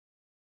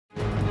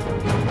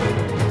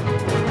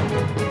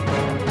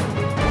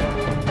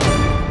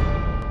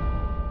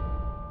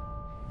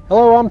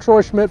Hello, I'm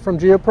Troy Schmidt from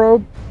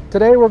Geoprobe.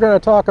 Today we're going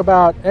to talk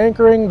about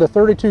anchoring the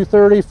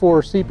 3230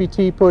 for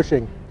CPT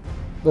pushing.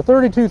 The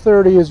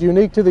 3230 is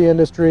unique to the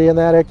industry in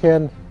that it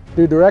can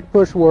do direct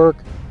push work,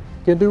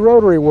 can do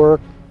rotary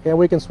work, and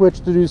we can switch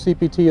to do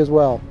CPT as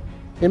well.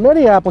 In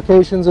many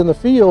applications in the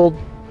field,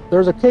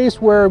 there's a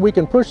case where we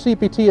can push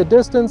CPT a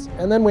distance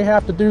and then we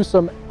have to do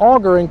some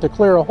augering to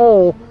clear a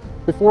hole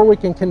before we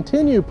can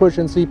continue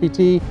pushing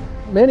CPT.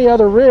 Many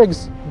other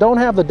rigs don't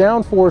have the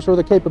downforce or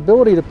the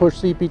capability to push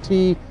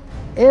CPT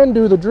and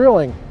do the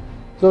drilling.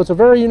 So it's a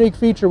very unique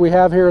feature we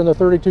have here in the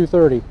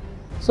 3230.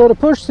 So to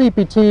push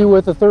CPT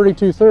with the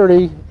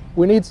 3230,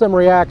 we need some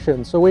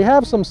reaction. So we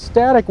have some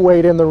static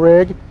weight in the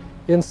rig.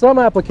 In some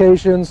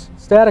applications,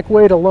 static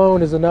weight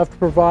alone is enough to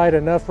provide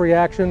enough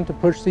reaction to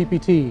push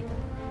CPT.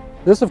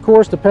 This of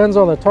course depends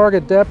on the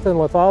target depth and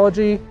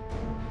lithology.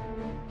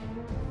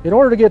 In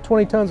order to get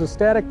 20 tons of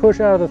static push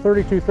out of the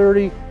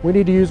 3230, we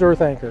need to use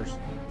earth anchors.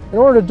 In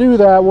order to do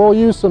that, we'll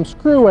use some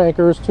screw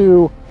anchors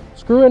to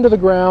screw into the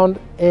ground,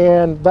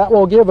 and that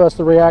will give us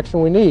the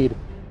reaction we need.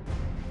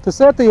 To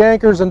set the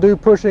anchors and do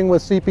pushing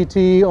with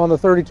CPT on the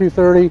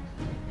 3230,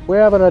 we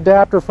have an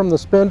adapter from the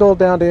spindle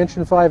down to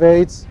 1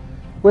 5/8.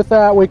 With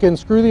that, we can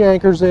screw the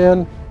anchors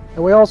in,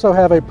 and we also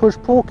have a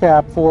push-pull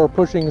cap for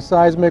pushing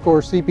seismic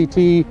or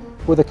CPT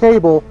with a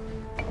cable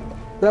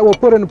that we'll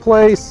put into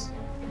place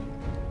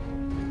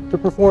to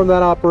perform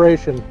that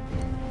operation.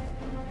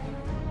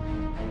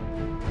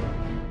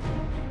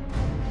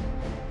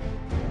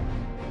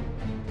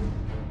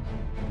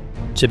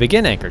 To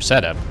begin anchor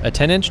setup, a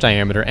 10-inch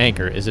diameter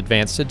anchor is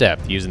advanced to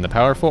depth using the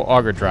powerful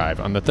auger drive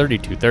on the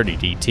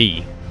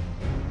 3230DT.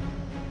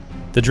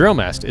 The drill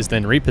mast is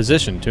then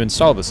repositioned to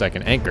install the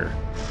second anchor.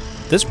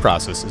 This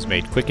process is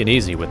made quick and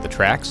easy with the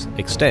tracks,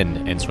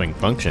 extend, and swing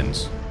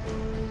functions.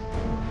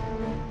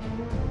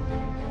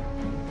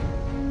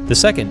 The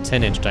second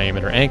 10-inch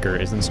diameter anchor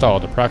is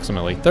installed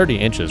approximately 30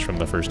 inches from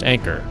the first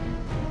anchor.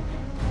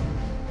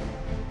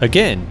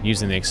 Again,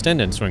 using the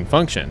extend and swing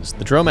functions,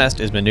 the drill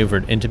mast is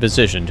maneuvered into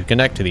position to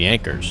connect to the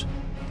anchors.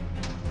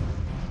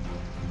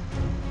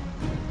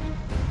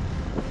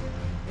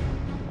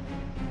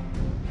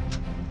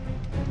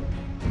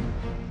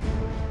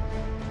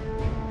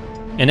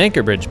 An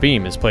anchor bridge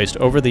beam is placed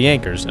over the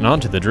anchors and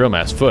onto the drill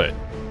mast foot.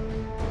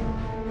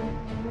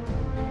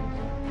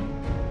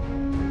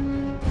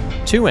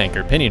 Two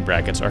anchor pinion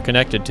brackets are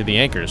connected to the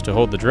anchors to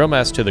hold the drill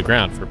mast to the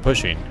ground for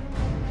pushing.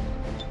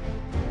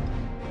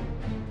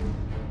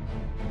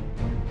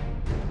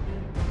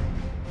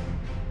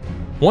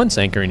 Once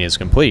anchoring is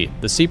complete,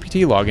 the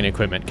CPT logging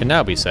equipment can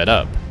now be set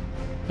up.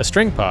 A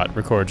string pot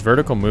records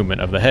vertical movement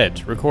of the head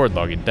to record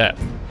logging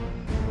depth.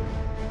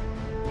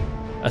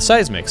 A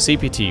seismic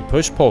CPT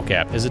push-pull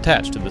cap is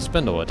attached to the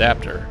spindle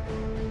adapter.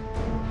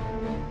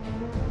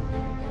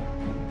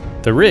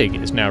 The rig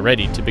is now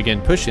ready to begin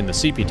pushing the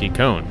CPT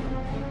cone.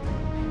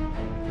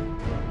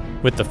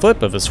 With the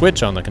flip of a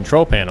switch on the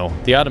control panel,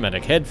 the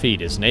automatic head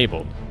feed is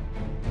enabled.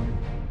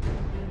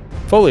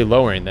 Fully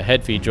lowering the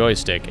head feed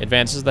joystick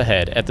advances the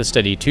head at the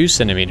steady 2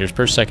 cm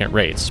per second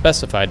rate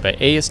specified by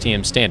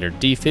ASTM standard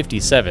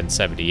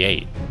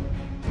D5778.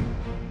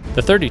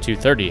 The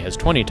 3230 has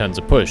 20 tons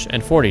of push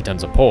and 40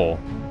 tons of pull.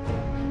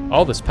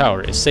 All this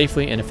power is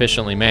safely and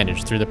efficiently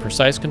managed through the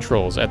precise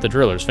controls at the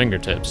driller's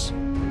fingertips.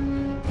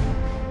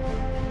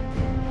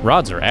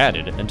 Rods are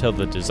added until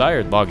the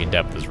desired logging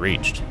depth is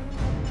reached.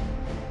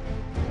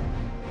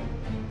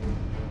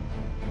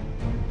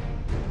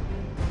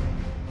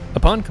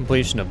 Upon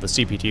completion of the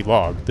CPT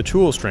log, the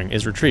tool string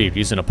is retrieved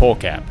using a pull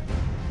cap.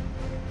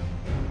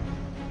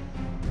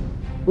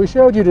 We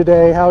showed you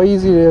today how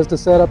easy it is to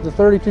set up the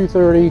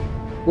 3230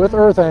 with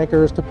earth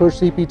anchors to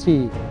push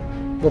CPT.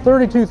 The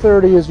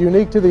 3230 is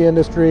unique to the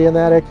industry in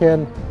that it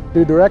can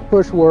do direct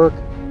push work,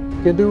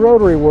 can do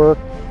rotary work,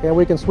 and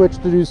we can switch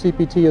to do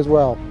CPT as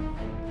well.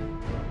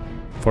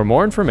 For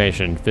more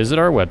information, visit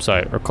our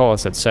website or call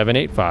us at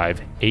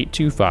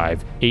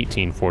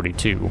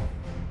 785-825-1842.